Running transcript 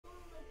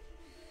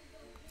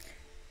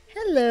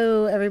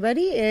Hello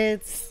everybody,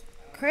 it's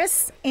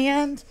Chris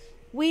and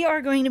we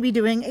are going to be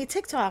doing a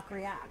TikTok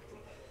react.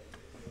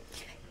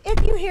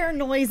 If you hear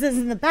noises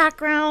in the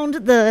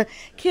background, the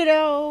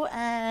kiddo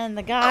and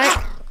the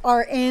guy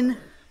are in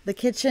the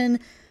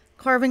kitchen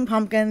carving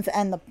pumpkins,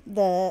 and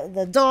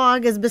the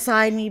dog is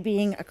beside me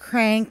being a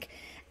crank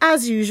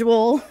as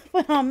usual.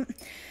 But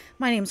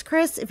my name's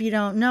Chris. If you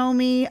don't know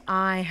me,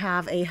 I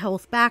have a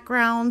health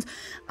background.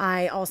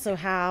 I also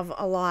have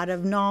a lot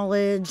of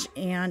knowledge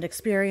and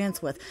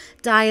experience with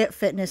diet,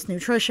 fitness,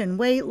 nutrition,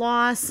 weight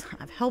loss.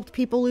 I've helped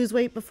people lose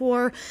weight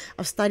before.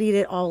 I've studied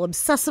it all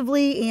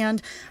obsessively,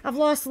 and I've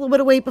lost a little bit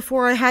of weight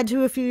before. I had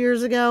to a few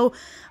years ago.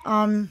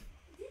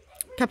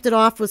 Kept it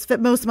off, was fit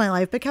most of my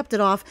life, but kept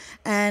it off.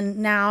 And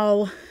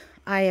now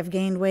I have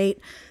gained weight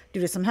due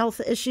to some health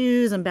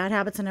issues and bad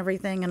habits and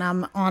everything, and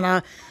I'm on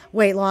a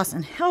weight loss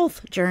and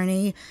health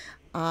journey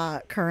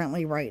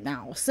currently right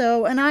now.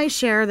 So, and I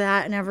share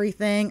that and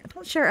everything. I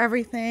don't share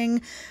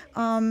everything,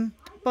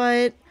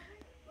 but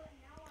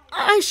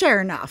I share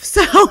enough.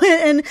 So,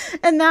 and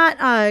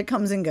that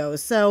comes and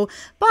goes. So,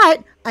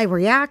 but I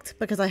react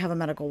because I have a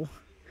medical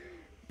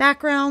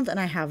background and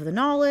I have the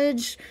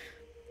knowledge,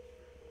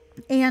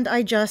 and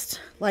I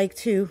just like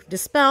to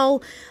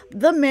dispel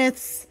the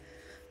myths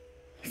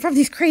from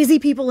these crazy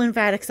people in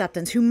fat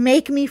acceptance who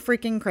make me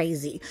freaking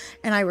crazy.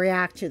 And I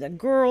react to the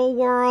girl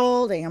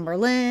world,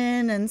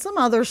 Amberlynn, and some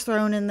others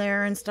thrown in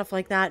there and stuff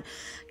like that.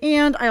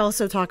 And I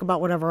also talk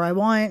about whatever I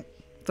want,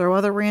 throw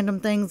other random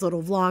things,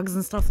 little vlogs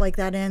and stuff like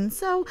that in.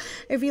 So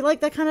if you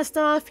like that kind of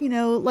stuff, you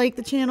know, like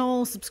the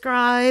channel,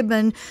 subscribe,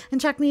 and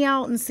check me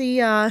out and see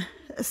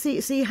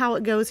how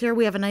it goes here.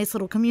 We have a nice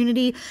little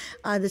community.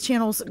 The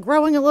channel's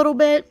growing a little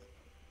bit.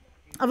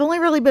 I've only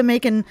really been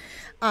making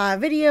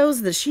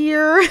videos this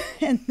year,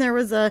 and there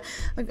was a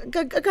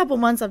couple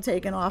months I've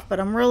taken off, but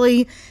I'm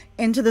really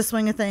into the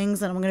swing of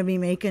things, and I'm going to be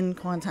making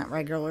content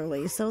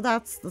regularly. So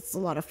that's a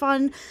lot of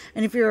fun.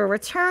 And if you're a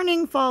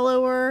returning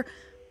follower,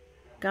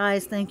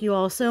 guys, thank you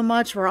all so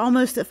much. We're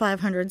almost at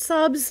 500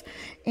 subs,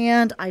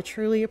 and I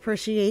truly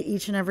appreciate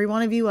each and every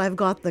one of you. I've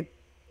got the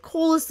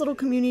coolest little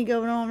community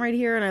going on right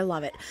here, and I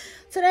love it.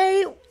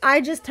 Today,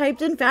 I just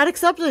typed in fat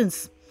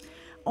acceptance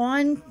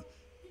on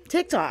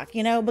TikTok,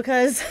 you know,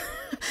 because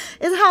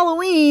it's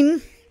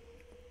Halloween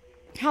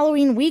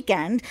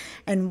weekend,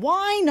 and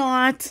why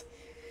not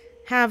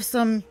have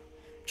some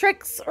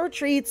tricks or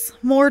treats?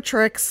 More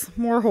tricks,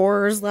 more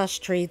horrors, less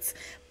treats,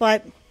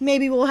 but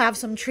maybe we'll have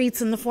some treats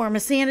in the form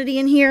of Sanity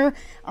in here.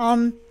 We're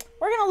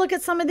gonna look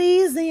at some of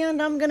these, and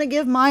I'm gonna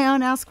give my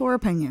unasked for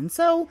opinion.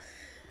 So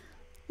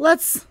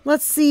let's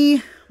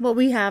see what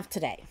we have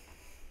today.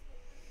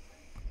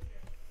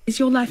 Is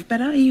your life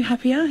better? Are you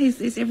happier?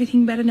 Is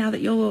everything better now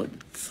that you're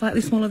slightly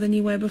smaller than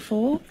you were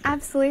before?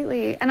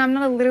 Absolutely. And I'm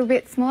not a little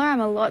bit smaller,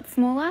 I'm a lot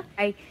smaller.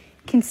 I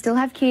can still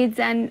have kids,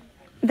 and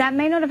that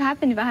may not have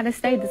happened if I had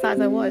stayed the size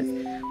I was.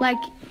 Like,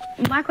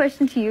 my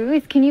question to you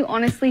is, can you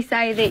honestly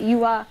say that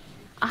you are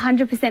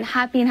 100%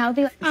 happy and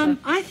healthy?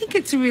 I think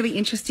it's really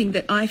interesting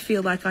that I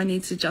feel like I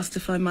need to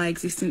justify my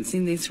existence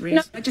in this room.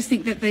 No. I just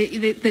think that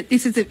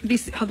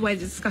the way the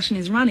discussion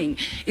is running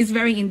is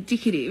very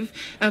indicative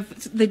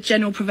of the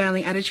general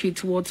prevailing attitude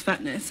towards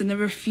fatness, and the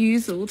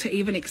refusal to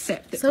even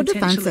accept that so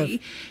potentially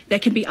defensive. There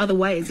can be other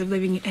ways of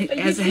living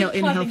as a healthy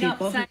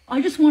body.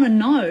 I just want to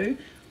know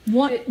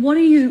what are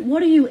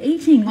you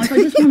eating? Like, I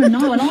just want to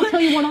know, and I'll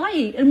tell you what I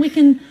eat, and we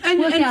can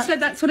work out. So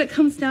that's what it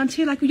comes down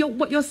to. Like,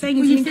 what you're saying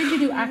is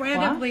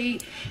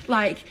incredibly,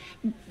 like,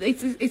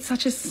 it's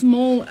such a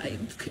small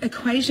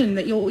equation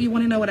that you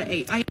want to know what I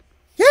eat.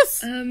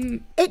 Yes,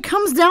 it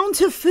comes down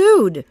to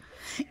food.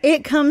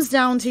 It comes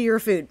down to your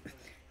food.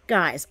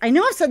 Guys, I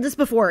know I've said this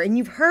before, and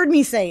you've heard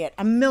me say it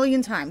a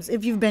million times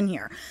if you've been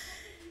here.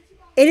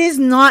 It is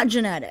not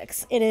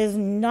genetics. It is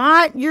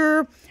not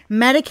your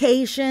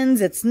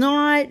medications. It's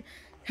not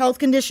health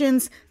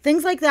conditions.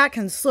 Things like that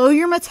can slow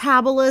your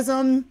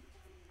metabolism,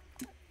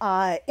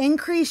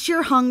 increase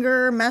your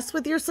hunger, mess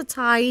with your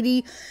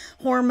satiety,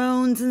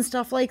 hormones and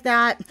stuff like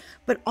that.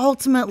 But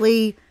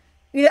ultimately,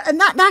 you know, and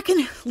that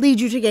can lead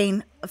you to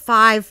gain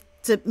 5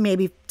 to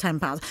maybe 10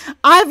 pounds.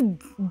 I've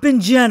been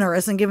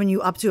generous and given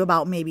you up to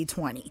about maybe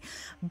 20.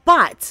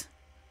 But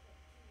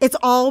it's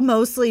all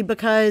mostly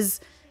because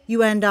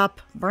you end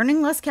up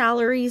burning less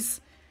calories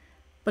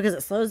because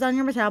it slows down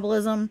your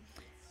metabolism,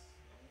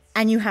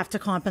 and you have to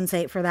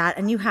compensate for that,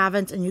 and you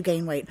haven't, and you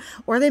gain weight.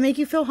 Or they make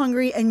you feel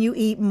hungry and you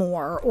eat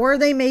more, or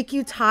they make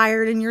you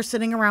tired and you're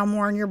sitting around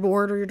more and you're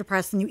bored, or you're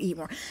depressed and you eat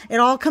more.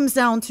 It all comes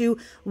down to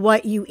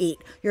what you eat.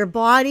 Your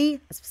body,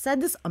 I've said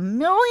this a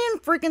million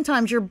freaking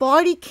times, your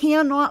body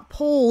cannot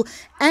pull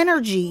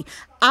energy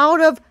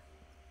out of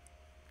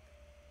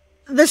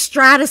the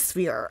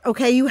stratosphere,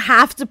 okay? You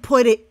have to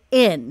put it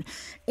in,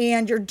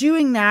 and you're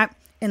doing that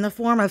in the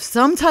form of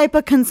some type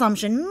of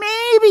consumption.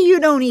 Maybe you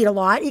don't eat a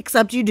lot,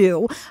 except you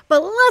do,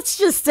 but let's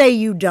just say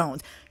you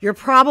don't. You're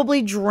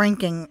probably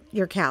drinking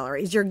your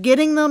calories. You're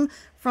getting them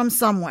from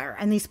somewhere,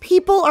 and these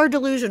people are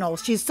delusional.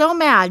 She's so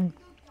mad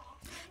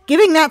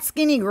giving that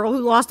skinny girl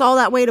who lost all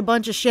that weight a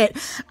bunch of shit.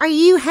 Are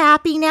you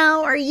happy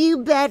now? Are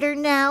you better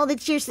now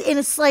that you're in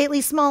a slightly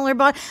smaller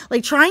body?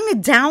 Like, trying to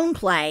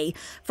downplay,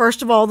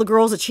 first of all, the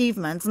girl's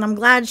achievements. And I'm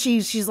glad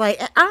she's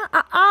like,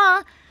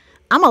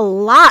 I'm a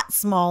lot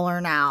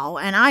smaller now,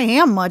 and I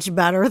am much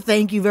better.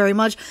 Thank you very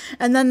much.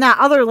 And then that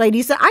other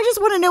lady said, I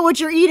just want to know what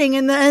you're eating.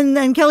 And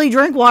then Kelly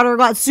Drinkwater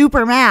got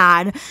super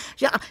mad.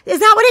 Is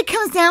that what it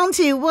comes down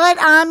to? What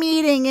I'm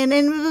eating?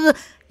 And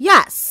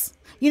yes.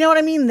 You know what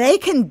I mean? They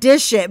can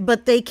dish it,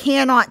 but they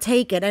cannot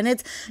take it. And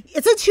it's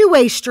a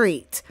two-way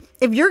street.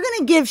 If you're going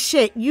to give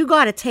shit, you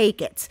got to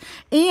take it.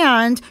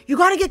 And you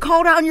got to get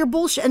called out on your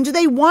bullshit. And do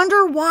they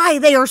wonder why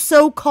they are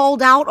so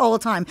called out all the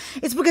time?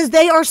 It's because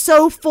they are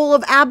so full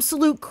of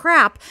absolute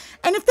crap.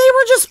 And if they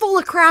were just full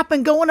of crap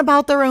and going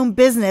about their own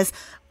business,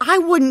 I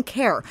wouldn't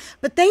care.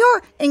 But they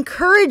are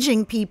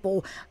encouraging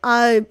people,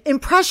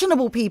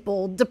 impressionable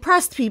people,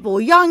 depressed people,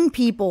 young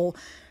people,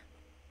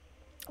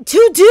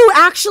 to do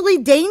actually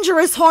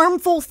dangerous,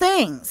 harmful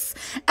things.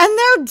 And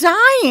they're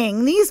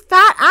dying. These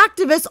fat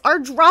activists are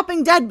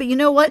dropping dead. But you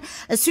know what?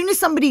 As soon as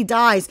somebody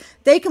dies,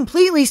 they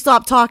completely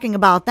stop talking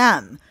about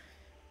them.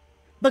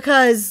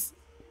 Because,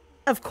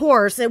 of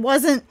course, it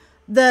wasn't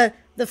the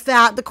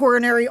fat, the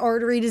coronary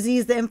artery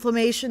disease, the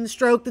inflammation, the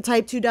stroke, the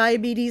type 2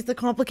 diabetes, the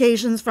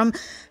complications from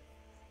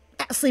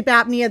sleep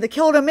apnea that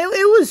killed him. It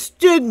was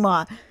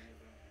stigma.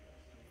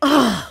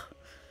 Ugh.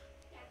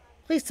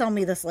 Please tell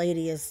me this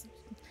lady is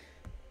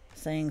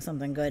saying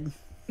something good.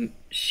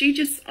 She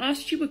just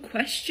asked you a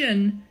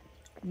question.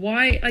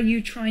 Why are you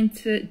trying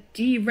to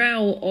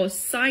derail or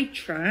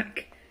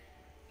sidetrack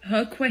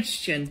her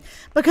question?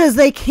 Because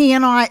they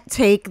cannot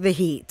take the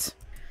heat.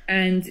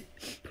 And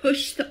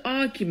push the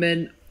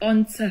argument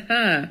onto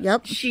her.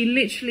 Yep. She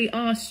literally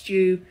asked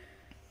you,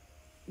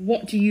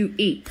 what do you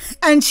eat?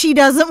 And she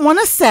doesn't want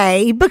to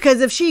say,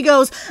 because if she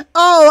goes,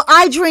 oh,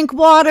 I drink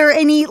water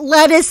and eat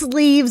lettuce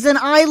leaves and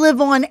I live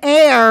on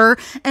air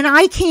and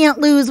I can't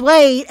lose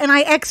weight and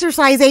I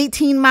exercise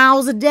 18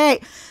 miles a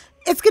day,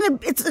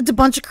 it's a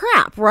bunch of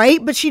crap,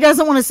 right? But she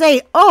doesn't want to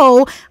say,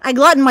 oh, I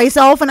glutton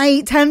myself and I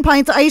eat 10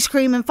 pints of ice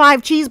cream and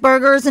 5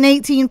 cheeseburgers and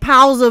 18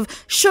 pounds of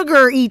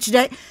sugar each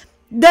day.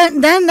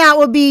 Then that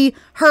would be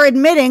her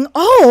admitting,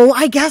 oh,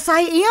 I guess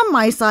I am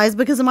my size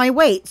because of my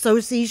weight. So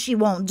see, she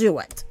won't do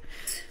it.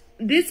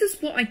 This is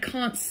what I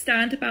can't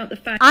stand about the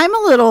fact I'm a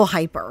little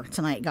hyper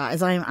tonight,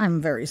 guys.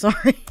 I'm very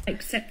sorry.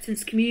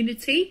 Acceptance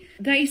community.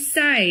 They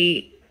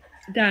say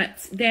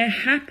that they're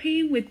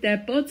happy with their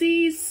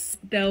bodies.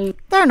 They're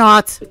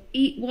not.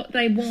 Eat what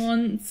they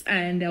want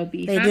and they'll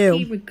be They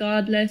happy do.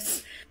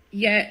 regardless.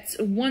 Yet,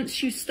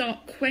 once you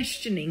start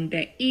questioning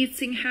their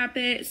eating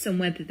habits and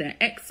whether they're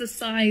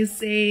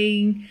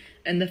exercising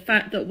and the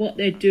fact that what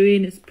they're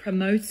doing is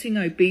promoting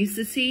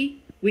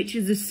obesity, which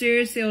is a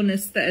serious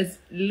illness that is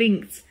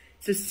linked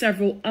to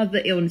several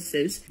other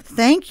illnesses.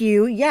 Thank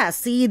you. Yeah,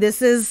 see,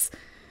 this is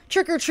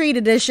trick-or-treat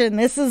edition.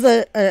 This is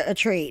a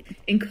treat.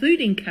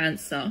 Including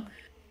cancer,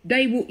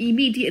 they will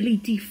immediately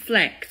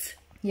deflect.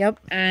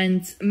 Yep.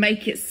 And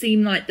make it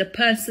seem like the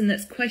person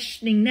that's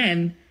questioning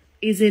them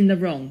is in the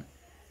wrong.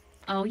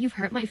 Oh, you've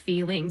hurt my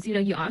feelings. You know,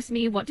 you asked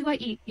me, what do I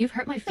eat? You've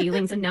hurt my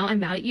feelings, and now I'm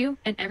mad at you.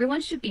 And everyone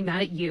should be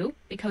mad at you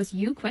because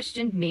you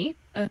questioned me.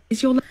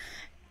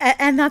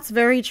 And that's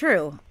very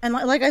true. And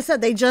like I said,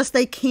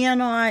 they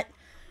cannot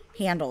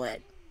handle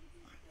it.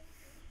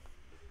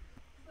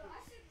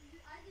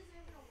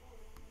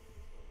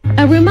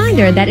 A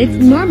reminder that it's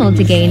normal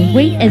to gain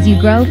weight as you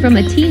grow from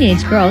a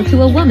teenage girl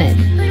to a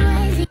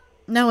woman.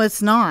 No,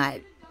 it's not.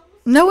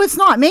 No, it's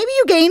not. Maybe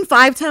you gain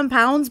 5-10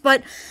 pounds,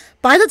 but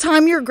by the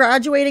time you're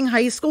graduating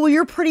high school,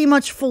 you're pretty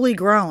much fully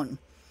grown.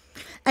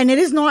 And it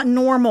is not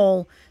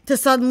normal to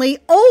suddenly,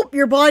 oh,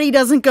 your body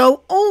doesn't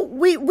go, oh,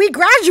 we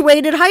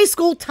graduated high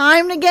school,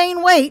 time to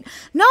gain weight.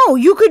 No,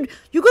 you could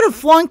have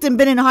flunked and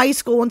been in high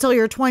school until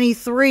you're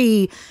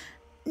 23.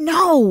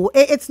 No,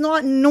 it's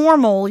not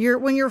normal.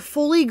 When you're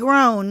fully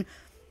grown,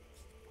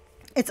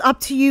 it's up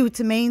to you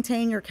to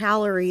maintain your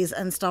calories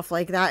and stuff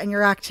like that and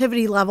your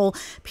activity level.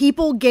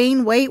 People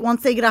gain weight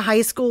once they get out of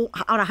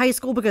high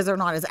school because they're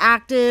not as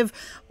active,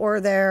 or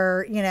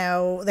they're,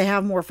 they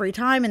have more free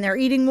time and they're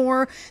eating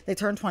more. They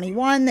turn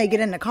 21, they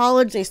get into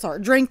college, they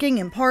start drinking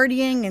and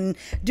partying and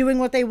doing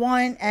what they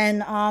want.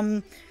 And,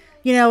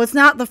 it's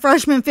not the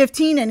freshman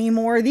 15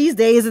 anymore these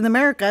days in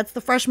America. It's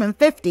the freshman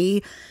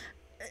 50.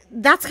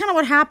 That's kind of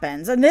what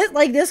happens. And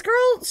this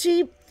girl,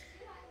 she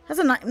has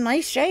a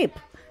nice shape.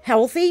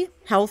 Healthy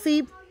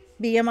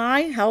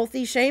BMI,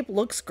 healthy shape,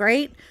 looks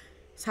great.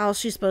 It's how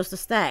she's supposed to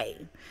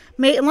stay.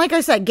 And like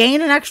I said,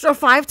 gain an extra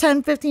 5,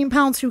 10, 15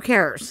 pounds, who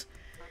cares?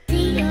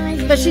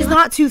 But she's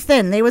not too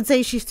thin. They would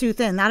say she's too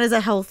thin. That is a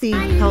healthy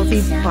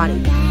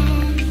body.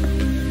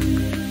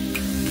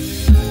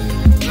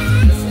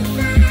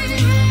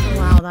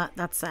 Wow,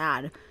 that's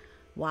sad.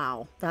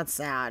 Wow, that's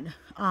sad.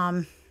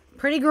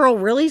 Pretty girl,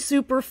 really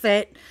super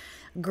fit,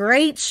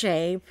 great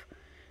shape.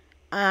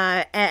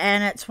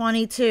 And at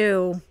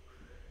 22,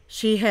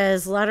 she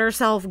has let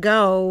herself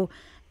go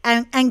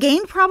and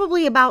gained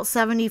probably about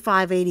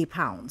 75, 80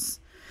 pounds.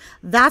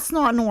 That's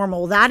not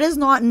normal. That is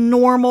not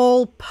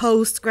normal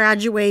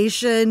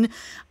post-graduation.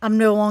 I'm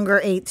no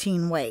longer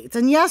 18 weight.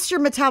 And yes, your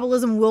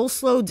metabolism will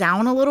slow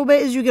down a little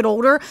bit as you get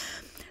older,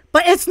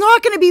 but it's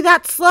not going to be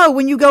that slow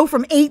when you go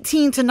from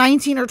 18 to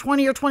 19 or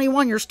 20 or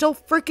 21. You're still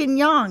freaking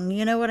young.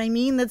 You know what I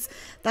mean?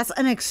 That's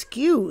an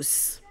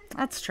excuse.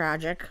 That's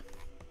tragic.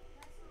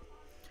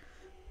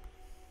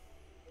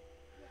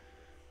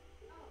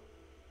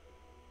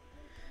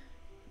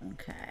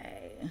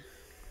 Okay.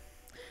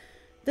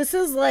 This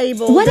is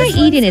labeled. What I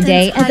eat in a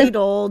day as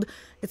entitled.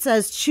 It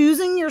says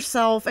choosing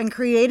yourself and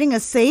creating a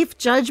safe,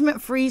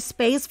 judgment-free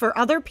space for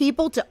other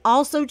people to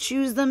also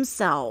choose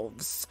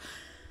themselves.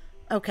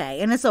 Okay,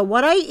 and it's a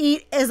what I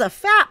eat as a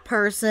fat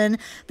person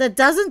that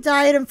doesn't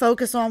diet and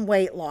focus on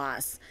weight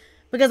loss.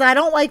 Because I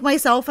don't like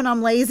myself and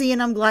I'm lazy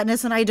and I'm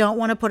gluttonous and I don't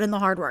want to put in the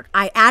hard work.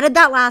 I added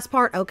that last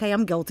part. Okay,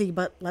 I'm guilty,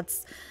 but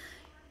let's...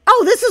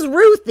 Oh, this is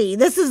Ruthie.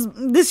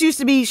 This used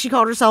to be, she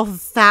called herself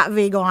Fat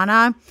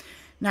Vegana.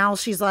 Now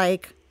she's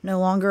like no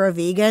longer a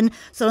vegan.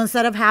 So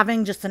instead of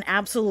having just an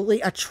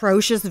absolutely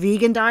atrocious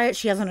vegan diet,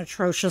 she has an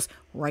atrocious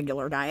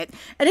regular diet.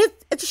 And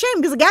it's a shame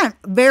because, again,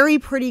 very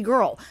pretty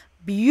girl.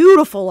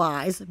 Beautiful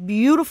eyes,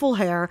 beautiful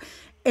hair.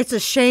 It's a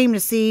shame to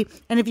see.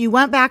 And if you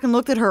went back and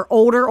looked at her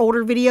older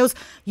videos,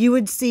 you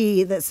would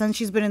see that since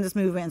she's been in this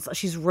movement,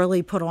 she's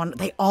really put on,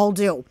 they all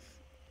do.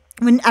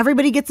 When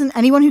everybody gets in,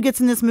 anyone who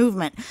gets in this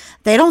movement,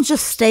 they don't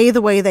just stay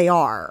the way they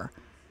are.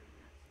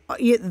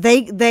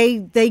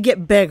 They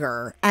get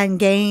bigger and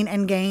gain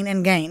and gain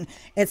and gain.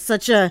 It's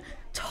such a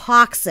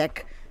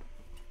toxic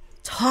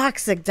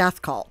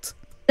death cult.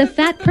 The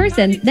fat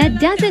person that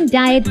doesn't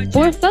diet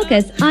or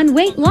focus on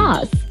weight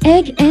loss.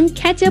 Egg and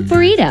ketchup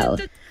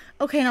burrito.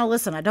 Okay, now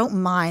listen, I don't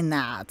mind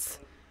that.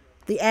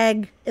 The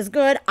egg is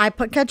good. I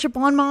put ketchup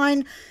on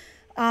mine.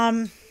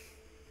 It'd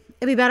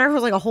be better if it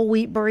was like a whole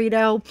wheat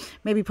burrito.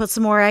 Maybe put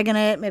some more egg in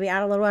it. Maybe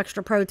add a little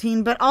extra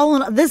protein. But all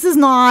in all, this is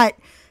not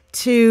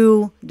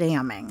too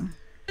damning.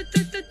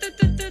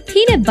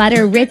 Peanut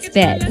butter Ritz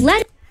bit.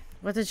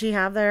 What did she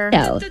have there?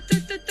 No.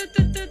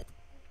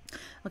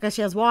 Okay,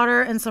 she has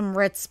water and some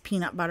Ritz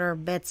peanut butter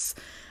bits.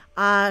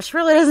 She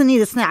really doesn't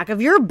need a snack.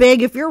 If you're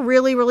big, if you're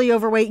really, really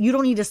overweight, you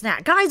don't need a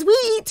snack. Guys, we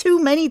eat too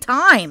many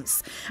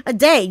times a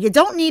day. You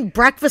don't need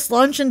breakfast,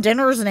 lunch, and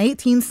dinners and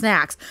 18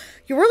 snacks.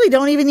 You really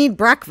don't even need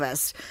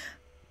breakfast.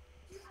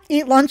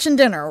 Eat lunch and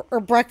dinner,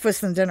 or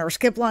breakfast and dinner,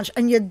 skip lunch.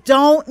 And you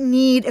don't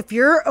need, if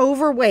you're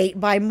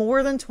overweight by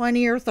more than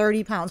 20 or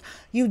 30 pounds,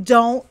 you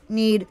don't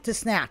need to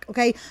snack,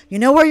 okay? You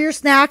know where your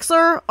snacks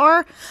are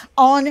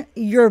on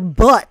your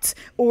butt,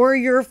 or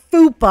your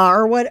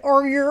fupa,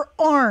 or your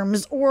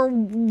arms, or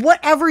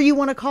whatever you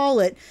want to call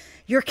it.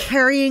 You're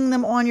carrying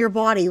them on your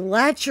body.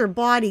 Let your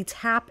body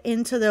tap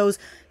into those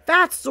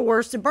fat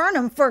stores to burn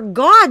them. For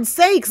God's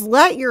sakes,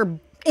 let your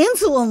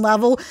insulin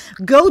level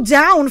go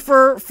down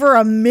for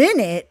a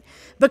minute,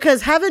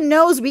 because heaven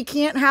knows we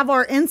can't have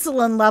our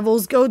insulin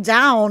levels go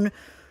down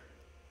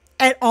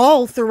at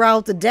all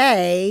throughout the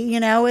day. You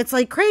know, it's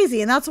like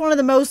crazy. And that's one of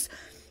the most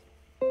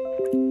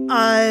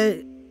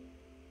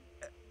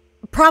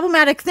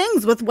problematic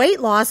things with weight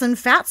loss and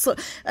fat.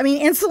 I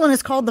mean, insulin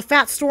is called the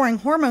fat storing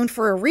hormone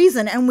for a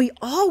reason. And we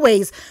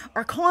always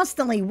are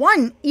constantly,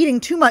 one, eating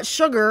too much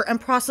sugar and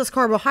processed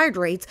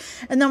carbohydrates.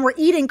 And then we're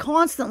eating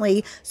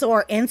constantly. So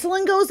our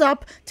insulin goes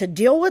up to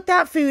deal with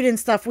that food and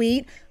stuff we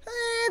eat.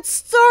 It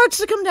starts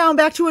to come down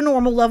back to a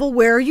normal level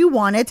where you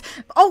want it.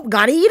 Oh,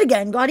 gotta eat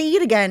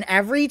again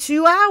every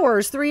 2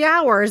 hours, 3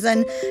 hours,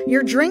 and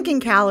you're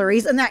drinking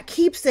calories, and that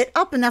keeps it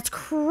up, and that's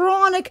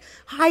chronic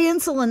high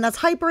insulin. That's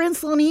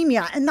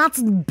hyperinsulinemia, and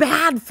that's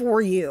bad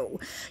for you.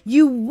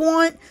 You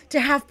want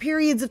to have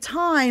periods of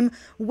time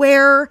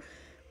where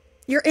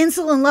your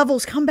insulin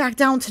levels come back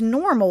down to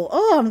normal.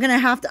 Oh,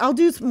 I'll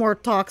do some more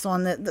talks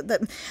on that.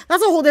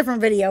 That's a whole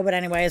different video, but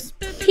anyways.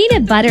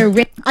 Peanut butter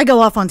Ritz. I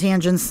go off on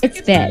tangents.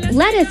 It's bit.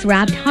 Lettuce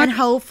wrapped hard. And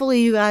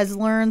hopefully you guys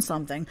learn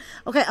something.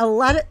 Okay,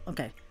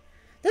 okay.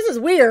 This is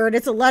weird.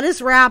 It's a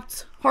lettuce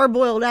wrapped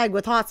hard-boiled egg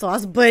with hot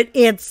sauce, but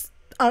it's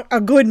a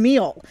good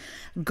meal.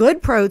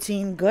 Good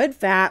protein, good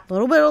fat, a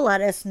little bit of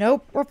lettuce,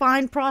 no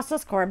refined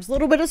processed carbs, a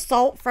little bit of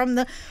salt from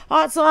the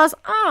hot sauce.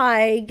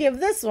 I give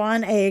this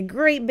one a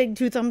great big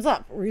 2 thumbs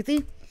up.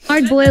 Ruthie?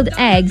 Hard-boiled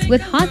eggs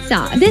with hot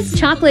sauce. This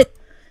chocolate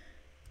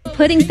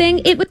pudding thing,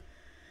 it was...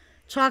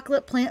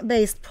 Chocolate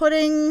plant-based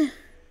pudding.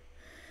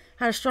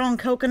 Had a strong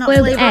coconut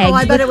Boiled flavor. Oh,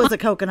 I bet eggs it was a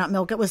coconut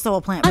milk. It was still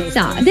a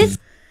plant-based. This...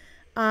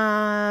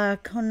 Conaches...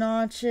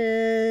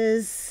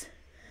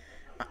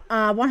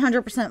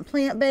 100%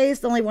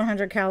 plant-based, only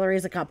 100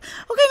 calories a cup.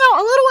 Okay, now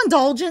a little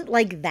indulgent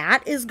like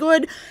that is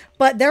good,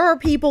 but there are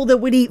people that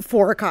would eat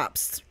 4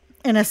 cups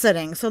in a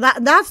sitting, so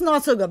that's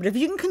not so good. But if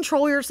you can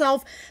control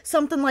yourself,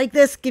 something like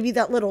this, give you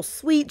that little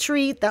sweet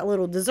treat, that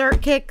little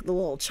dessert kick, the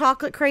little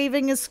chocolate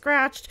craving is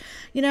scratched,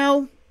 you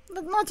know,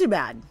 not too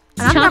bad.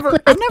 And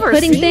I've never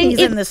seen these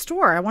in the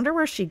store. I wonder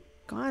where she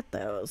got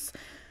those.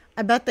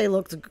 I bet they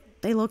looked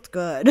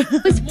good.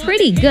 It was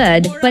pretty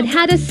good, but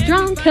had a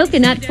strong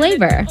coconut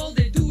flavor.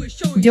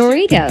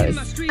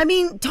 Doritos. I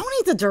mean, don't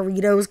eat the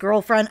Doritos,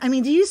 girlfriend. I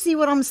mean, do you see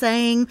what I'm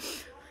saying?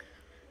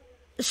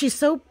 She's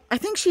so, I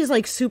think she's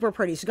like super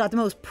pretty. She's got the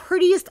most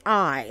prettiest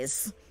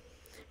eyes.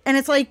 And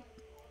it's like,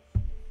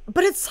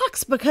 but it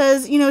sucks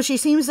because, you know, she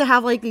seems to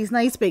have like these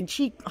nice big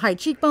high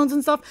cheekbones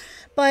and stuff.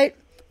 But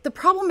the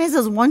problem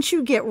is once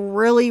you get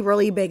really,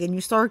 really big and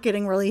you start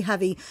getting really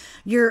heavy,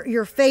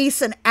 your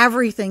face and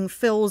everything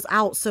fills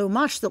out so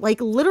much that like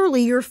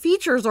literally your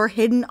features are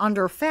hidden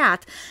under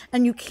fat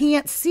and you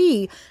can't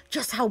see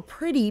just how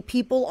pretty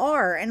people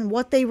are and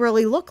what they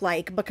really look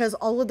like because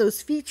all of those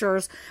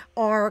features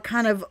are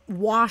kind of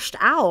washed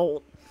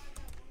out.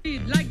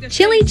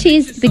 Chili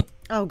cheese.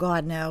 Oh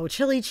God, no.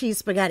 Chili cheese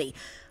spaghetti.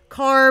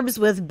 Carbs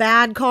with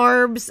bad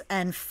carbs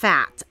and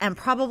fat, and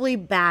probably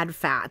bad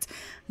fat.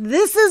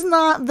 This is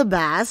not the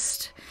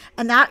best.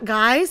 And that,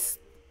 guys,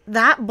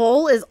 that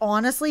bowl is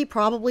honestly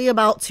probably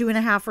about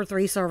 2.5 or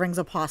 3 servings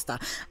of pasta.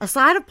 A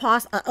side of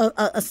pasta,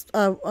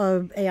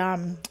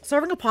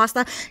 serving of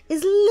pasta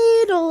is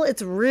little.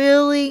 It's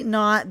really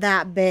not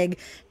that big.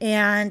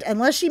 And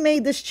unless she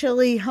made this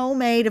chili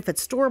homemade, if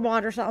it's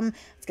store-bought or something,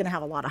 it's going to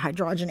have a lot of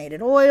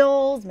hydrogenated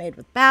oils made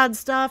with bad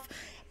stuff.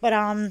 But,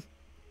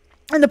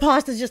 and the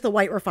pasta is just the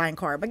white refined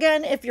carb.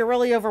 Again, if you're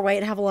really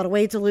overweight, have a lot of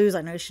weight to lose.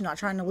 I know she's not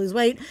trying to lose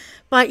weight,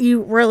 but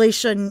you really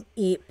shouldn't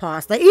eat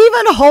pasta.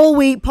 Even whole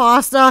wheat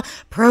pasta,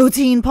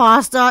 protein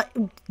pasta,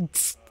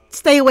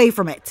 stay away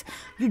from it.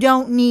 You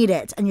don't need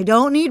it. And you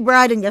don't need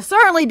bread, and you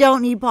certainly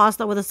don't need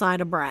pasta with a side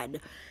of bread.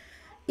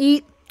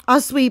 Eat a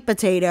sweet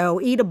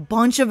potato. Eat a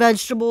bunch of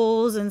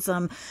vegetables and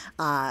some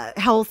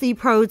healthy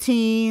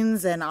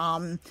proteins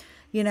and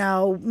you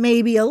know,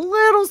 maybe a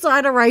little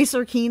side of rice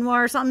or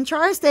quinoa or something.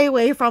 Try to stay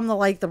away from the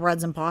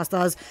breads and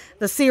pastas,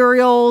 the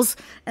cereals,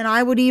 and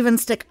I would even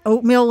stick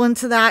oatmeal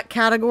into that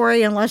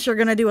category unless you're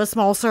going to do a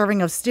small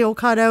serving of steel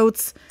cut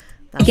oats.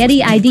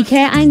 Getty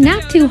IDK, I'm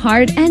not too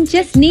hard and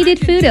just needed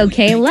food,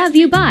 okay? Love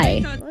you,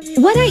 bye.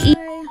 What I eat.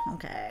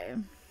 Okay.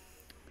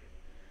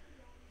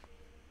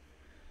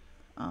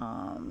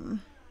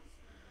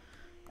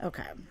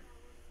 Okay.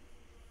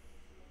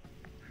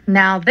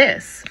 Now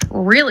this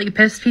really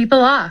pissed people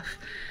off.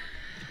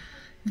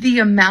 The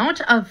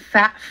amount of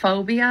fat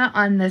phobia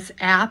on this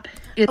app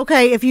is...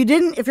 Okay, if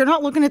you're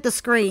not looking at the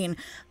screen,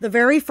 the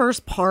very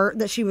first part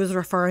that she was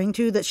referring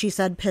to that she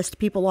said pissed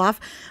people off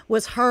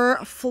was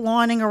her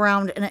flaunting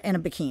around in a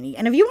bikini.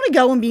 And if you want to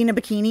go and be in a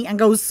bikini and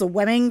go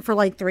swimming for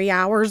like 3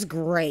 hours,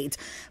 great.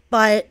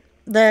 But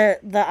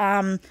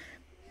the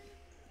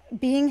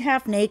being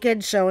half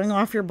naked, showing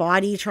off your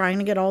body, trying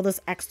to get all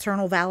this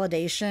external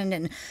validation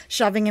and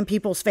shoving in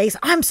people's face.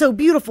 I'm so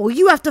beautiful.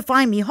 You have to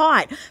find me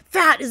hot.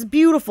 Fat is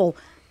beautiful.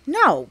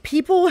 No,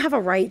 people have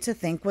a right to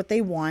think what they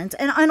want.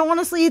 And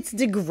honestly, it's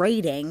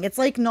degrading. It's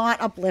like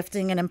not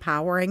uplifting and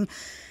empowering.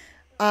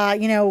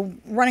 You know,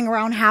 running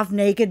around half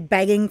naked,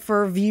 begging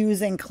for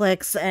views and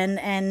clicks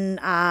and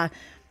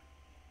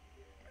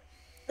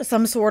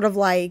some sort of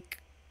like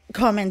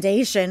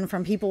commendation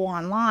from people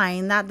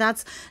online.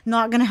 That's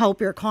not going to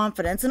help your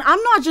confidence. And I'm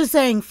not just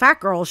saying fat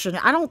girls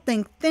shouldn't. I don't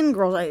think thin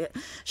girls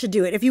should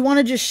do it. If you want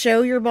to just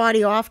show your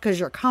body off because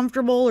you're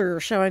comfortable or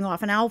you're showing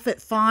off an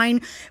outfit,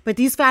 fine. But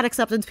these fat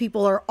acceptance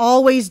people are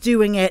always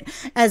doing it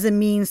as a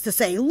means to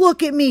say,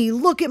 look at me,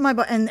 look at my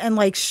body, and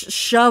like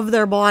shove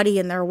their body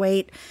and their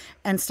weight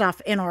and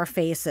stuff in our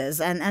faces.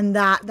 And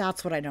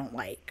that's what I don't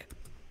like.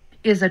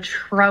 Is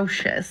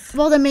atrocious.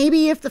 Well, then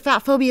maybe if the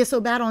fat phobia is so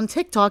bad on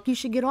TikTok, you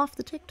should get off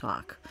the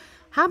TikTok.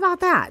 How about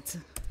that?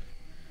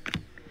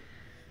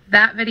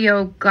 That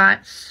video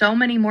got so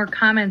many more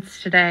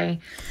comments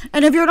today.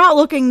 And if you're not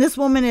looking, this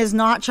woman is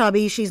not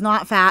chubby. She's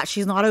not fat.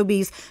 She's not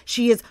obese.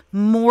 She is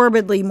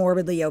morbidly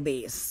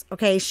obese.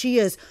 Okay? She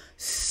is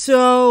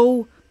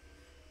so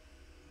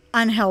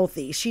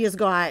unhealthy. She's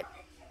got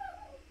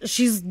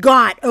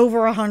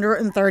over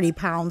 130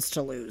 pounds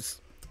to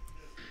lose.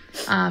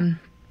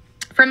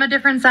 From a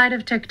different side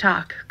of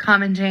TikTok,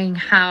 commenting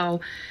how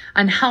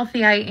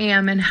unhealthy I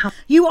am and how...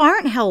 You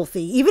aren't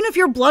healthy. Even if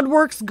your blood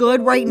work's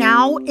good right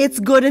now, it's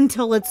good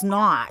until it's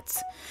not.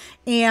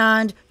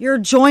 And your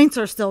joints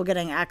are still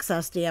getting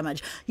excess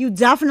damage. You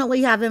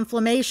definitely have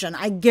inflammation.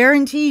 I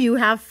guarantee you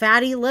have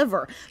fatty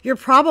liver. You're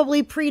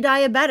probably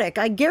pre-diabetic.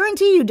 I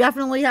guarantee you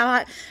definitely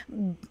have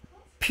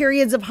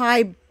periods of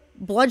high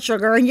blood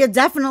sugar, and you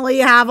definitely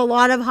have a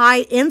lot of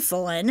high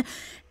insulin.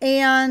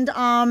 And,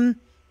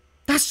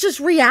 that's just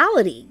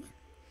reality.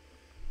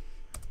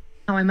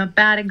 I'm a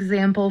bad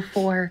example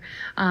for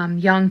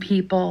young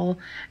people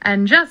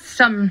and just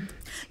some...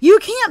 You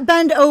can't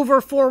bend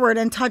over forward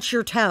and touch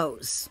your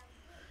toes.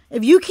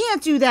 If you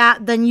can't do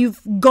that, then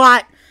you've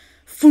got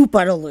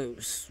fupa to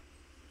lose.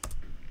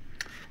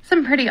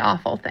 Some pretty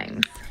awful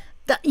things.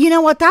 You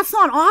know what? That's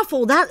not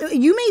awful. That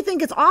you may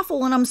think it's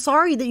awful, and I'm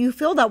sorry that you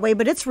feel that way,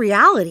 but it's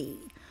reality.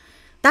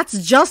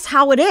 That's just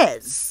how it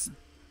is.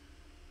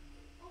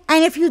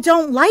 And if you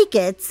don't like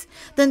it,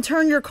 then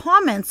turn your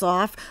comments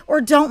off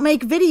or don't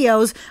make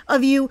videos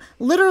of you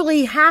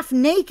literally half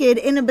naked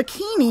in a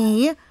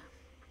bikini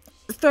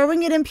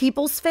throwing it in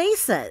people's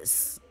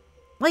faces.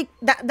 Like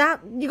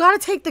that you got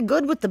to take the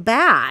good with the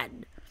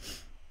bad.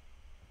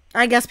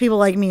 I guess people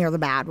like me are the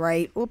bad,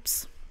 right?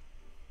 Oops.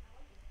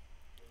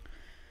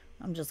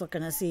 I'm just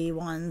looking to see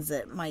ones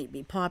that might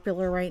be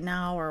popular right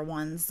now or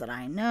ones that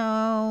I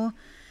know.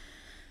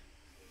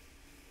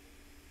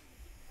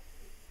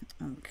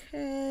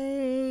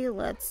 Okay,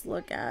 let's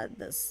look at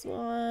this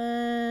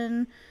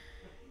one.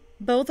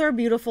 Both are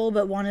beautiful,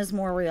 but one is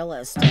more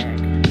realistic.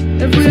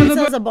 This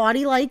has a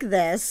body like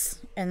this,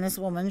 and this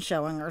woman's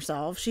showing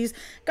herself. She's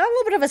got a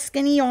little bit of a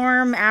skinny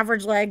arm,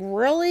 average leg,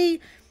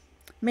 really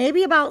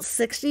maybe about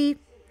 60,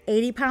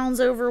 80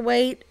 pounds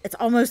overweight. It's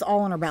almost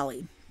all in her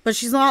belly. But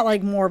she's not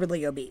like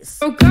morbidly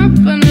obese.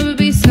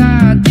 Okay,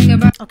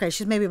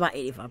 she's maybe about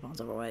 85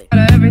 pounds overweight.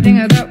 Body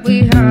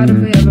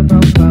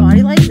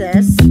like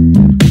this.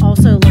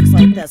 Also looks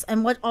like this.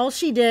 And what all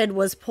she did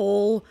was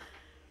pull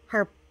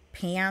her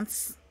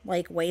pants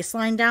like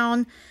waistline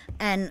down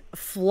and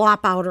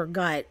flop out her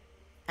gut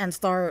and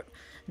start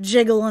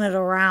jiggling it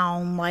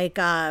around like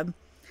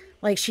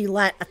she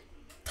let a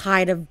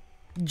tide of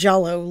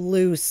jello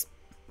loose.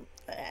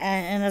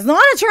 And it's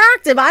not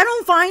attractive. I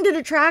don't find it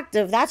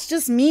attractive. That's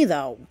just me,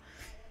 though.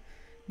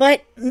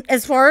 But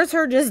as far as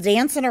her just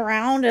dancing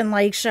around and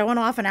like showing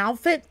off an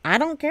outfit, I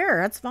don't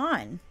care. That's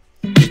fine.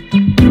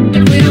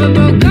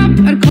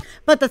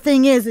 But the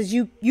thing is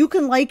you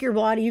can like your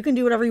body, you can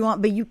do whatever you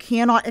want, but you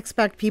cannot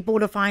expect people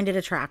to find it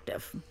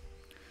attractive.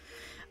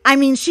 I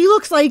mean, she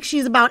looks like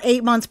she's about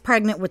 8 months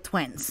pregnant with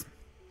twins.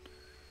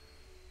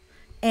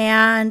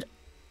 And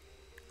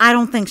I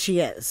don't think she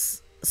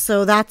is.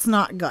 So that's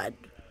not good.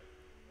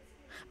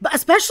 But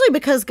especially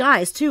because,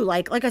 guys, too,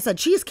 like I said,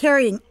 she's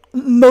carrying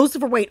most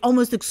of her weight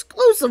almost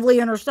exclusively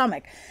in her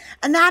stomach.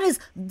 And that is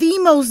the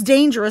most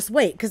dangerous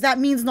weight, because that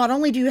means not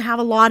only do you have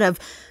a lot of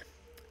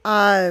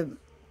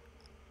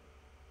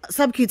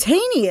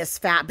subcutaneous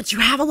fat, but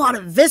you have a lot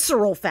of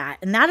visceral fat.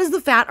 And that is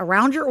the fat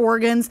around your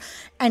organs.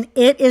 And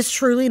it is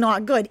truly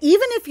not good.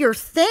 Even if you're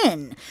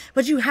thin,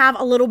 but you have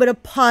a little bit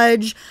of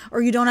pudge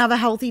or you don't have a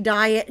healthy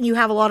diet and you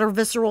have a lot of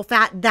visceral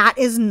fat, that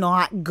is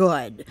not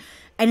good.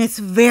 And it's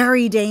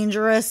very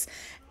dangerous,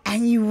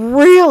 and you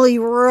really,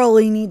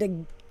 really need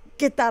to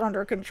get that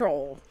under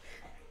control.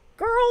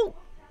 Girl,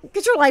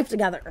 get your life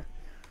together.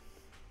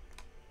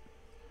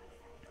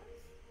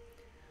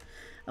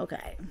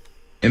 Okay.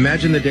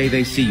 Imagine the day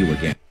they see you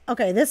again.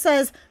 Okay, this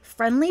says,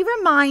 friendly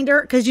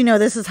reminder, because you know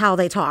this is how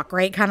they talk,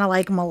 right? Kind of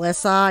like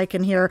Melissa, I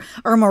can hear,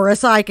 or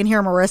Marissa, I can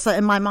hear Marissa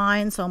in my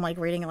mind, so I'm like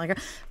reading it like a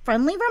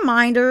friendly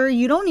reminder.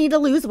 You don't need to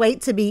lose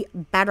weight to be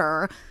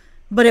better,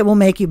 but it will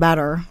make you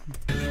better.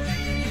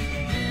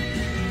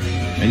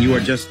 And you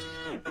are just,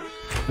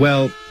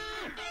 well,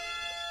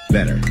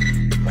 better.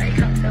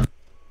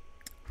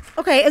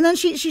 Okay, and then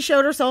she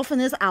showed herself in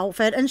this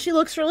outfit, and she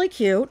looks really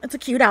cute. It's a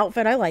cute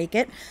outfit. I like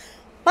it.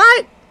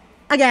 But,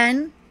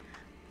 again,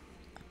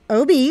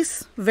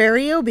 obese,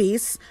 very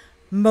obese.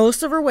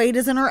 Most of her weight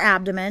is in her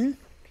abdomen.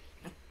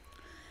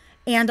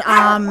 And,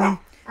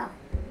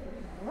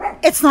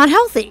 it's not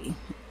healthy.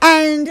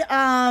 And,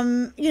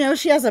 you know,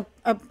 she has a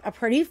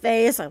pretty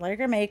face. I like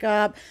her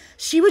makeup.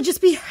 She would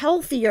just be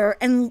healthier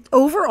and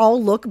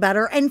overall look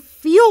better and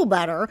feel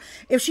better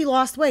if she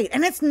lost weight.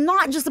 And it's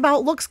not just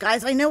about looks,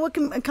 guys. I know it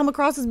can come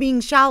across as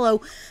being shallow,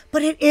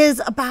 but it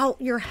is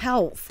about your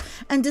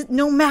health. And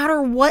no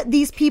matter what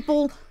these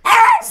people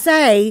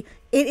say,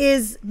 it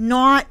is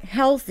not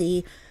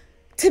healthy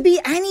to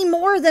be any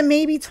more than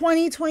maybe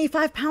 20,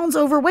 25 pounds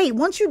overweight.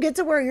 Once you get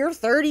to where you're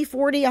 30,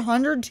 40,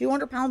 100,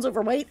 200 pounds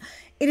overweight,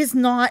 it is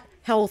not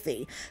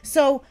healthy.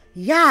 So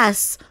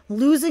yes,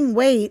 losing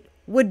weight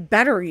would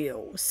better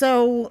you.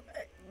 So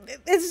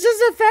it's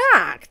just a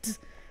fact.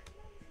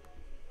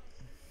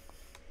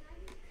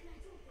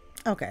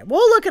 Okay,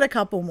 we'll look at a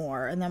couple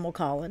more and then we'll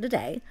call it a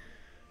day.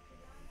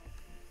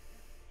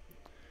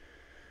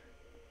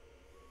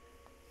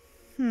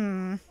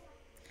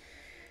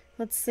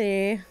 Let's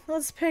see.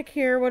 Let's pick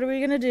here. What are we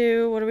going to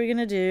do? What are we going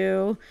to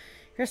do?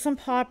 Here's some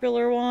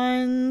popular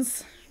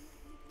ones.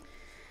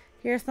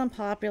 Here's some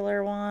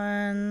popular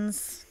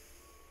ones.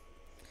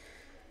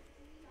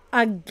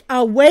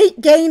 A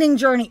weight gaining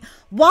journey.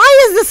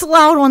 Why is this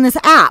allowed on this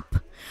app?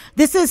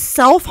 This is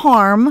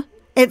self-harm.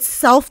 It's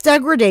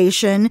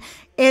self-degradation.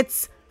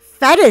 It's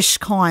fetish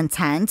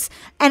content.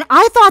 And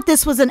I thought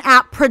this was an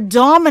app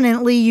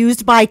predominantly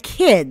used by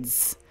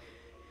kids.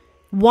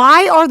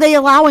 Why are they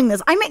allowing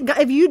this?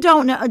 If you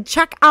don't know,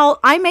 check out,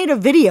 I made a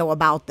video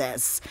about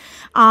this.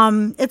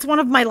 It's one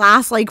of my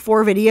last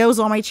 4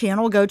 videos on my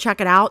channel. Go check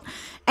it out.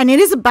 And it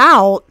is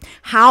about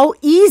how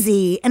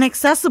easy and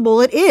accessible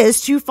it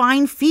is to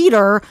find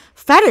feeder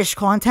fetish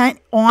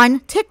content on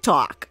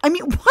TikTok. I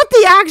mean, what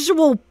the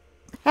actual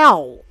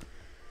hell?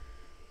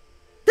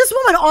 This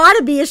woman ought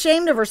to be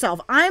ashamed of herself.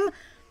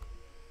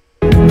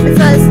 It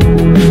says,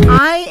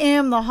 I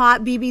am the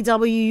hot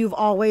BBW you've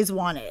always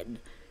wanted.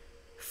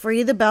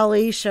 Free the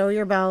belly, show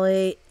your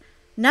belly.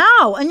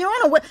 No, and you're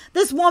on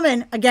this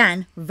woman,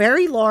 again,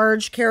 very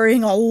large,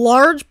 carrying a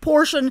large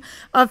portion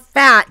of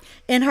fat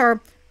in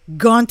her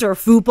gunt or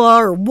fupa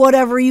or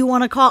whatever you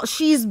want to call it.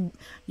 She's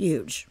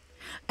huge.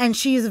 And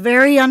she's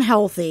very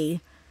unhealthy.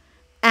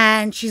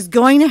 and she's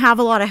going to have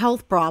a lot of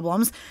health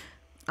problems.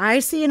 I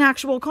see an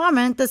actual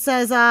comment that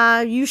says,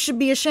 you should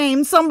be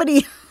ashamed.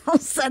 Somebody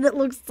else said it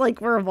looks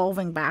like we're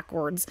evolving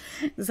backwards.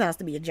 This has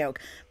to be a joke.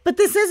 But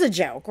this is a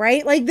joke,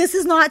 right? Like, this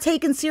is not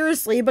taken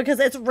seriously because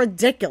it's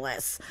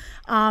ridiculous.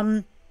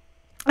 And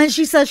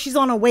she says she's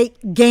on a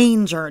weight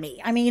gain journey.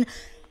 I mean,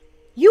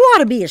 you ought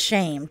to be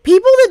ashamed.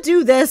 People that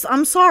do this,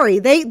 I'm sorry,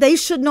 they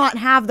should not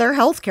have their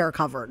health care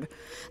covered.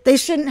 They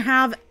shouldn't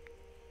have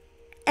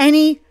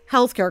any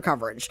health care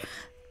coverage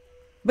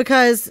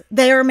because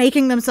they are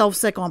making themselves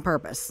sick on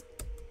purpose.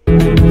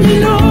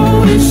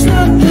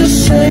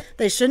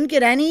 They shouldn't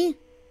get any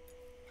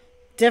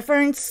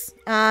difference,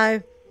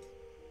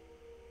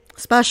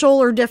 special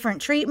or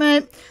different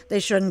treatment. They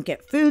shouldn't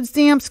get food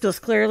stamps because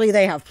clearly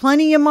they have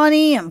plenty of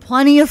money and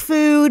plenty of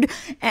food.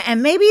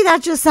 And maybe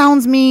that just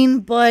sounds mean,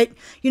 but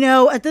you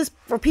know,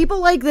 for people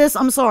like this,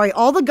 I'm sorry,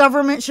 all the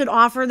government should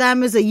offer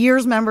them is a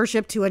year's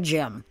membership to a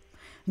gym.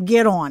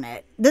 Get on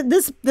it.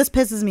 This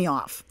pisses me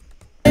off.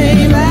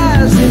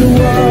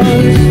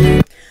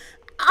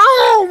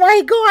 Oh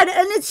my God.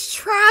 And it's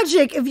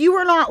tragic if you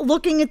were not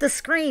looking at the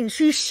screen.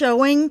 She's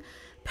showing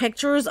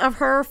pictures of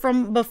her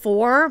from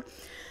before,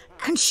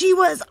 and she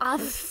was a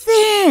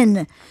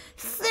thin,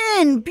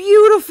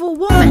 beautiful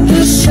woman.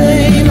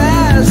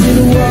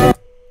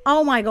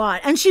 Oh my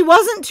God. And she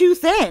wasn't too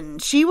thin.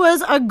 She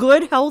was a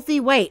good, healthy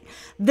weight.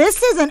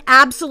 This is an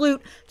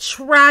absolute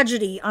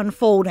tragedy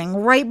unfolding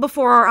right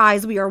before our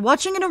eyes. We are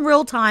watching it in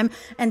real time,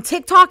 and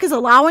TikTok is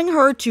allowing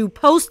her to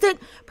post it,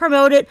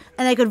 promote it,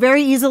 and they could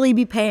very easily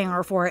be paying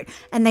her for it.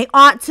 And they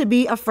ought to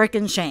be a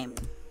freaking shame.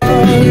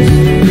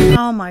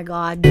 Oh my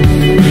God.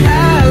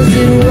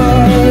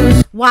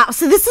 Wow.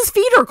 So this is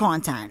feeder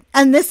content,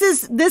 and this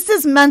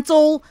is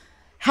mental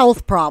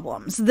health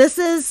problems. This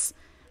is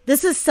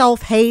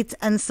self-hate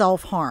and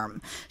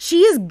self-harm.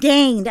 She has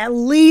gained at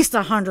least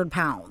 100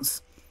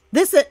 pounds.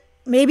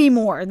 Maybe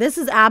more. This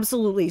is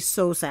absolutely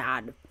so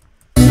sad.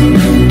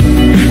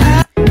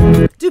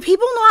 Do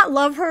people not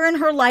love her in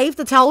her life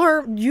to tell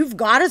her, you've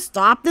got to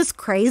stop this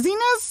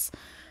craziness?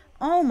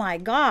 Oh my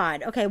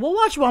God. Okay, we'll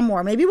watch one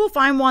more. Maybe we'll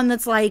find one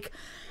that's like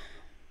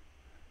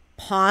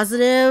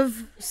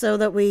positive so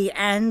that we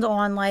end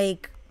on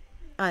like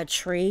a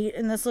treat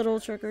in this little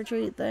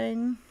trick-or-treat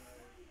thing.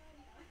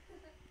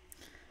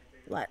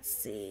 Let's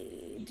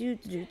see.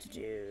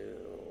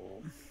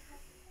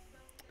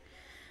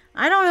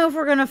 I don't know if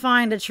we're gonna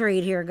find a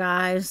treat here,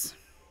 guys.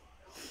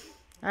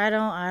 I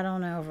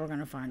don't know if we're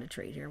gonna find a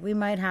treat here. We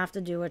might have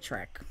to do a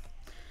trick.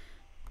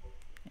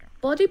 Here.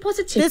 Body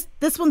positivity.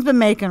 This one's been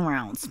making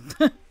rounds.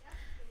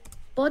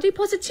 Body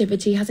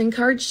positivity has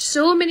encouraged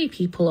so many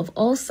people of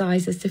all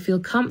sizes to feel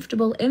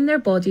comfortable in their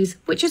bodies,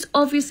 which is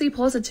obviously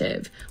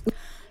positive.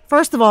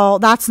 First of all,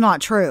 that's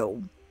not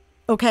true.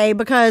 Okay,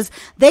 because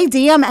they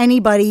DM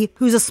anybody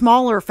who's a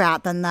smaller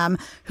fat than them,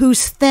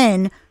 who's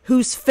thin,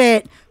 who's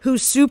fit,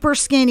 who's super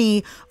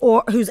skinny,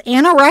 or who's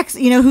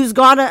anorexic, who's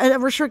got a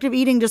restrictive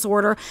eating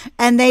disorder,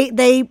 and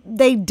they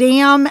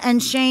damn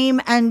and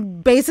shame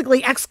and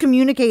basically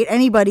excommunicate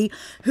anybody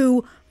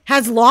who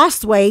has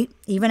lost weight,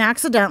 even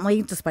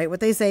accidentally, despite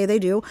what they say they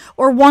do,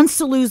 or wants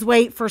to lose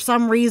weight for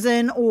some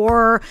reason,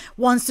 or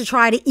wants to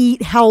try to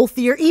eat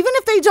healthier. Even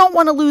if they don't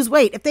want to lose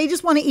weight, if they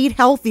just want to eat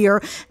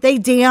healthier, they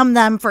damn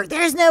them for,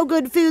 there's no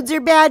good foods or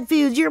bad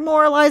foods. You're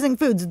moralizing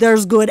foods.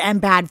 There's good and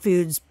bad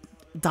foods,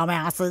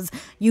 dumbasses.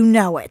 You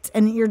know it.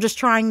 And you're just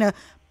trying to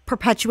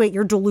perpetuate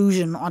your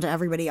delusion onto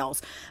everybody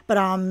else.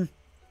 But,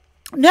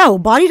 no,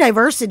 body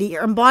diversity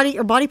or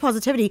body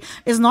positivity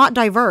is not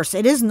diverse.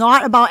 It is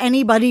not about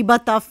anybody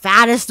but the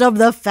fattest of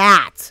the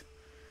fat.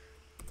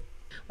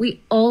 We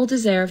all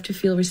deserve to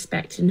feel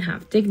respected and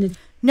have dignity.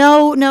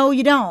 No,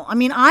 you don't. I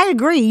mean, I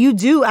agree. You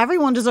do.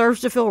 Everyone deserves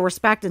to feel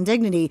respect and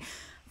dignity.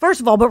 First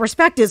of all, but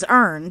respect is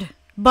earned.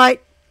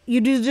 But you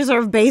do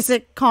deserve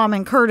basic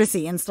common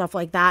courtesy and stuff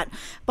like that.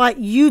 But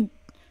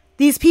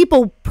these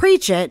people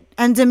preach it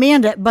and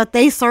demand it, but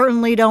they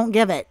certainly don't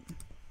give it.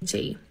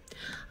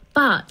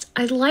 But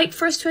I'd like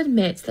for us to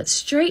admit that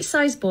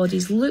straight-sized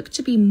bodies look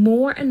to be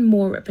more and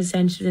more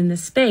represented in the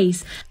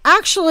space.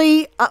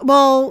 Actually,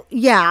 well,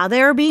 yeah,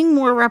 they're being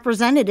more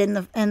represented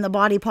in the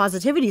body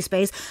positivity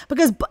space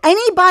because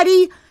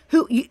anybody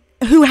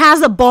who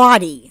has a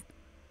body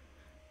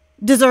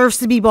deserves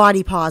to be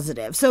body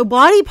positive. So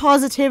body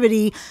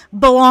positivity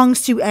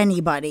belongs to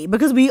anybody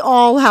because we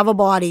all have a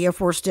body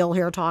if we're still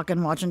here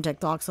talking, watching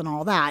TikToks and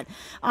all that.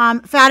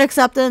 Fat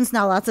acceptance,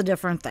 now that's a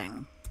different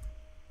thing.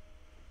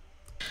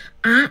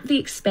 At the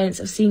expense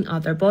of seeing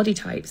other body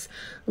types,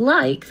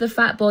 like the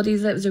fat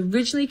bodies that was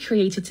originally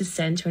created to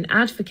center and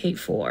advocate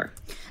for.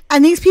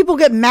 And these people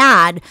get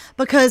mad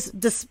because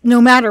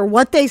no matter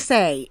what they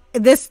say,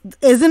 this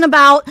isn't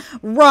about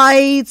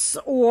rights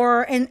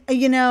or,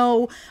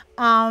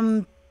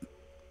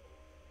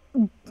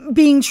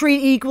 being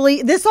treated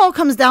equally. This all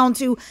comes down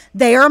to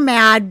they are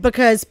mad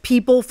because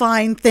people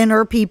find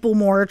thinner people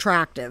more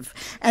attractive,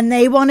 and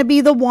they want to be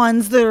the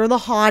ones that are the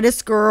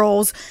hottest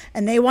girls,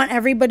 and they want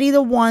everybody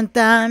to want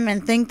them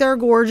and think they're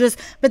gorgeous,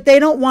 but they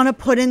don't want to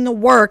put in the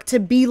work to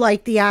be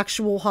like the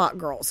actual hot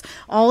girls.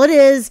 All it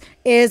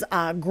is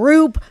a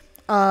group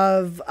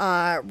of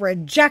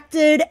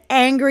rejected,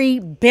 angry,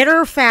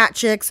 bitter fat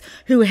chicks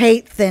who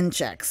hate thin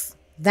chicks.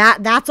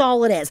 That's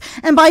all it is.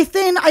 And by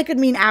thin, I could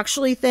mean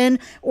actually thin,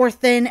 or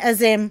thin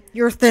as in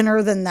you're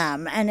thinner than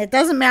them. And it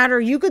doesn't matter.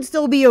 You could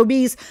still be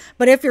obese,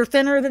 but if you're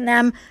thinner than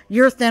them,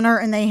 you're thinner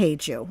and they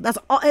hate you. That's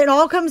all. It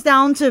all comes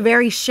down to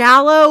very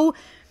shallow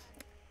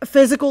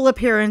physical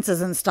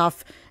appearances and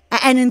stuff,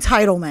 and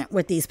entitlement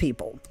with these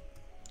people.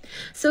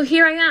 So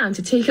here I am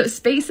to take up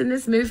space in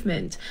this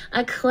movement,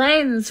 a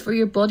cleanse for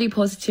your body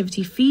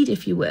positivity feed,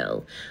 if you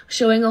will,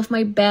 showing off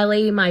my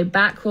belly, my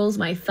back rolls,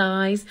 my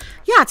thighs.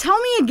 Yeah, tell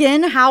me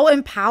again how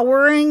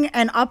empowering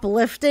and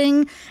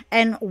uplifting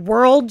and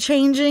world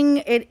changing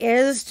it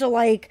is to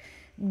like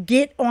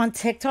get on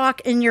TikTok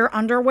in your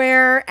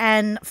underwear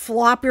and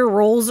flop your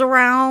rolls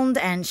around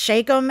and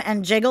shake them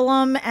and jiggle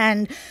them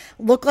and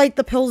look like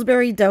the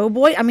Pillsbury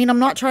Doughboy. I mean, I'm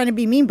not trying to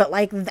be mean, but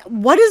like,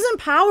 what is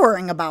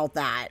empowering about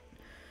that?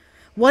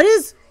 What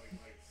is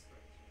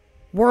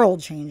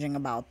world changing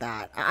about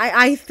that?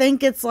 I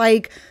think it's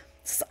like,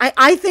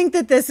 I think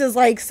that this is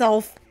like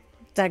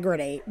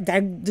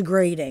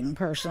degrading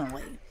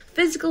personally.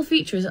 Physical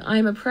features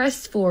I'm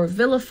oppressed for,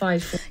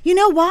 vilified for. You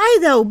know why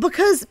though?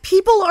 Because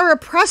people are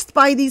oppressed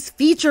by these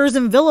features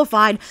and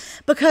vilified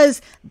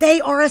because they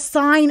are a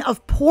sign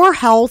of poor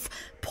health,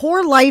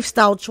 poor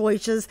lifestyle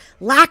choices,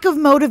 lack of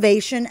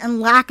motivation, and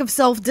lack of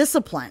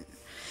self-discipline.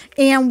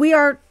 And we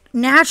are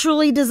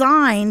naturally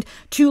designed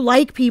to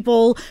like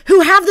people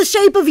who have the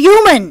shape of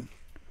human.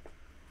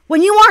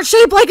 When you aren't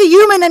shaped like a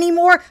human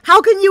anymore,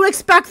 how can you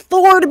expect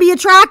Thor to be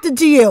attracted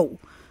to you?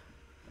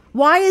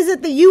 Why is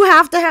it that you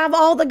have to have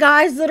all the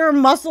guys that are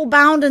muscle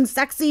bound and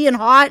sexy and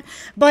hot,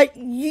 but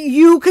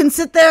you can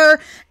sit there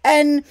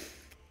and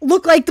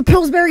look like the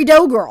Pillsbury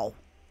Dough girl?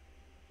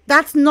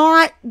 That's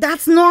not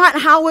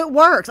how it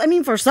works. I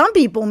mean, for some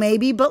people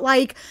maybe, but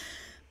like,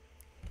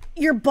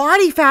 your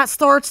body fat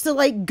starts to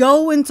like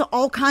go into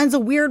all kinds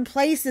of weird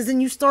places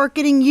and you start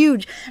getting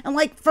huge. And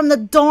like from the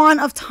dawn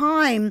of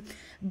time,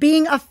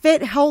 being a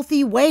fit,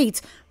 healthy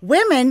weight,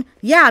 women,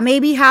 yeah,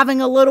 maybe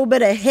having a little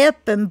bit of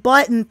hip and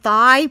butt and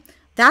thigh,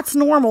 that's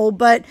normal.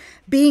 But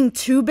being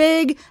too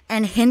big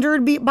and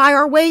hindered by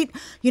our weight,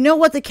 you know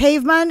what the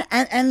cavemen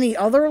and the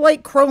other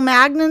like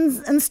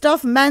Cro-Magnons and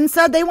stuff men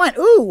said? They went,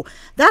 ooh,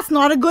 that's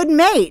not a good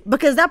mate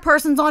because that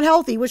person's not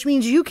healthy, which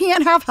means you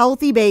can't have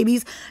healthy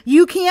babies.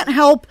 You can't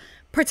help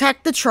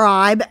protect the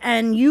tribe,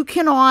 and you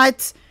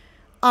cannot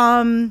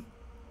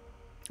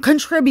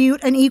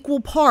contribute an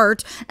equal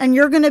part, and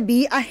you're going to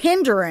be a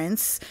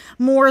hindrance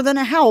more than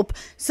a help.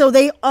 So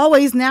they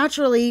always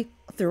naturally,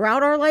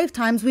 throughout our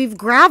lifetimes, we've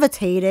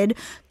gravitated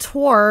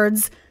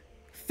towards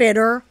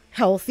fitter,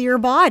 healthier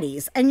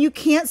bodies. And you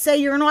can't say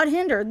you're not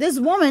hindered. This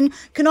woman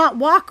cannot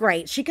walk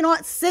right. She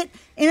cannot sit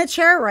in a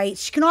chair right.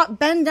 She cannot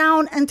bend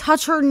down and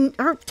touch her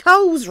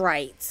toes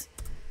right.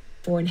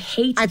 And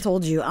hate. I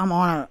told you I'm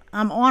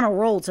on a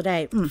roll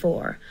today.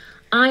 For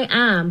I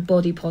am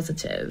body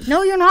positive.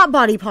 No, you're not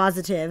body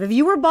positive. If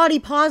you were body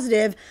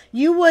positive,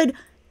 you would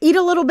eat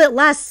a little bit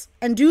less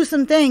and do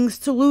some things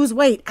to lose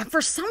weight. And for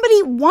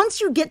somebody,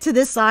 once you get to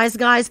this size,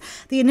 guys,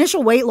 the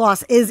initial weight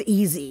loss is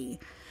easy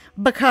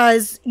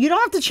because you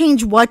don't have to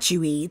change what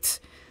you eat.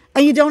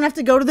 And you don't have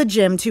to go to the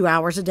gym 2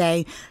 hours a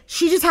day.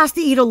 She just has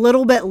to eat a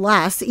little bit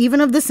less,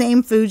 even of the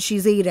same food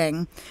she's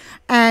eating.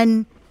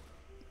 And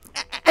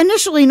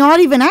initially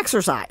not even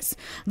exercise.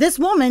 This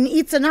woman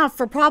eats enough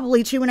for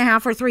probably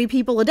 2.5 or 3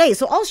 people a day.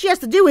 So all she has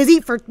to do is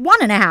eat for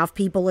 1.5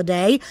 people a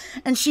day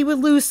and she would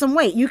lose some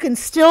weight. You can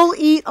still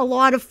eat a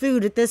lot of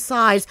food at this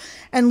size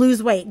and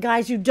lose weight.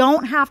 Guys, you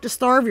don't have to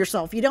starve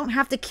yourself. You don't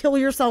have to kill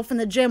yourself in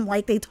the gym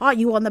like they taught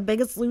you on The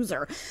Biggest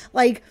Loser.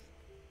 Like,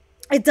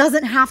 it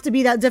doesn't have to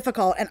be that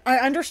difficult. And I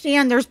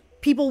understand there's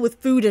people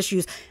with food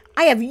issues.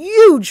 I have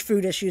huge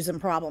food issues and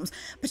problems,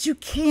 but you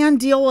can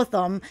deal with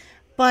them.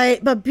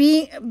 But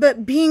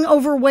being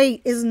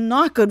overweight is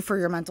not good for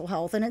your mental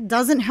health, and it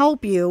doesn't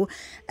help you.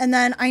 And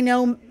then I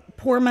know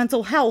poor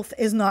mental health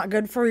is not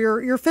good for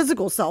your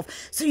physical self.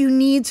 So you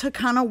need to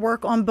kind of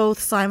work on both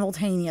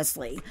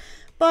simultaneously.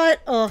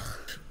 But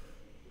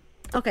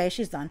okay,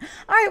 she's done.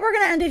 All right, we're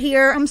gonna end it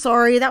here. I'm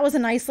sorry, that was a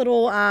nice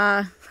little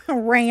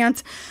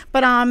rant,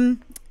 but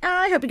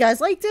I hope you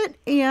guys liked it.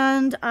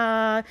 And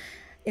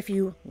if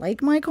you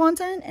like my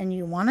content and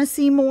you want to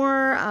see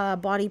more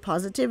body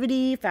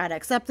positivity, fat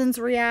acceptance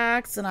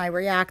reacts, and I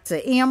react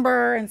to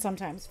Amber and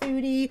sometimes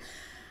Foodie,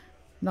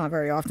 not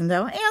very often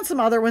though, and some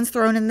other ones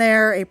thrown in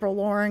there, April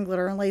Lauren,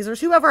 Glitter and Lasers,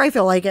 whoever I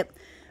feel like it.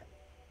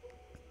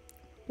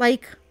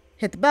 Like,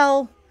 hit the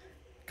bell,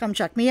 come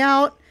check me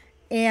out,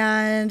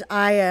 And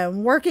I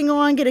am working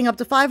on getting up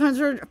to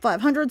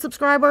 500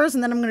 subscribers,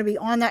 and then I'm going to be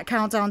on that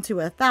countdown to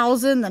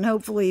 1,000, then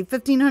hopefully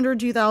 1,500,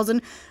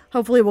 2,000.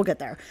 Hopefully we'll get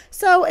there.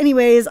 So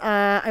anyways,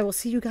 I will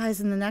see you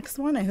guys in the next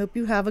one. I hope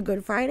you have a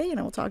good Friday,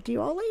 and I will talk to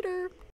you all later.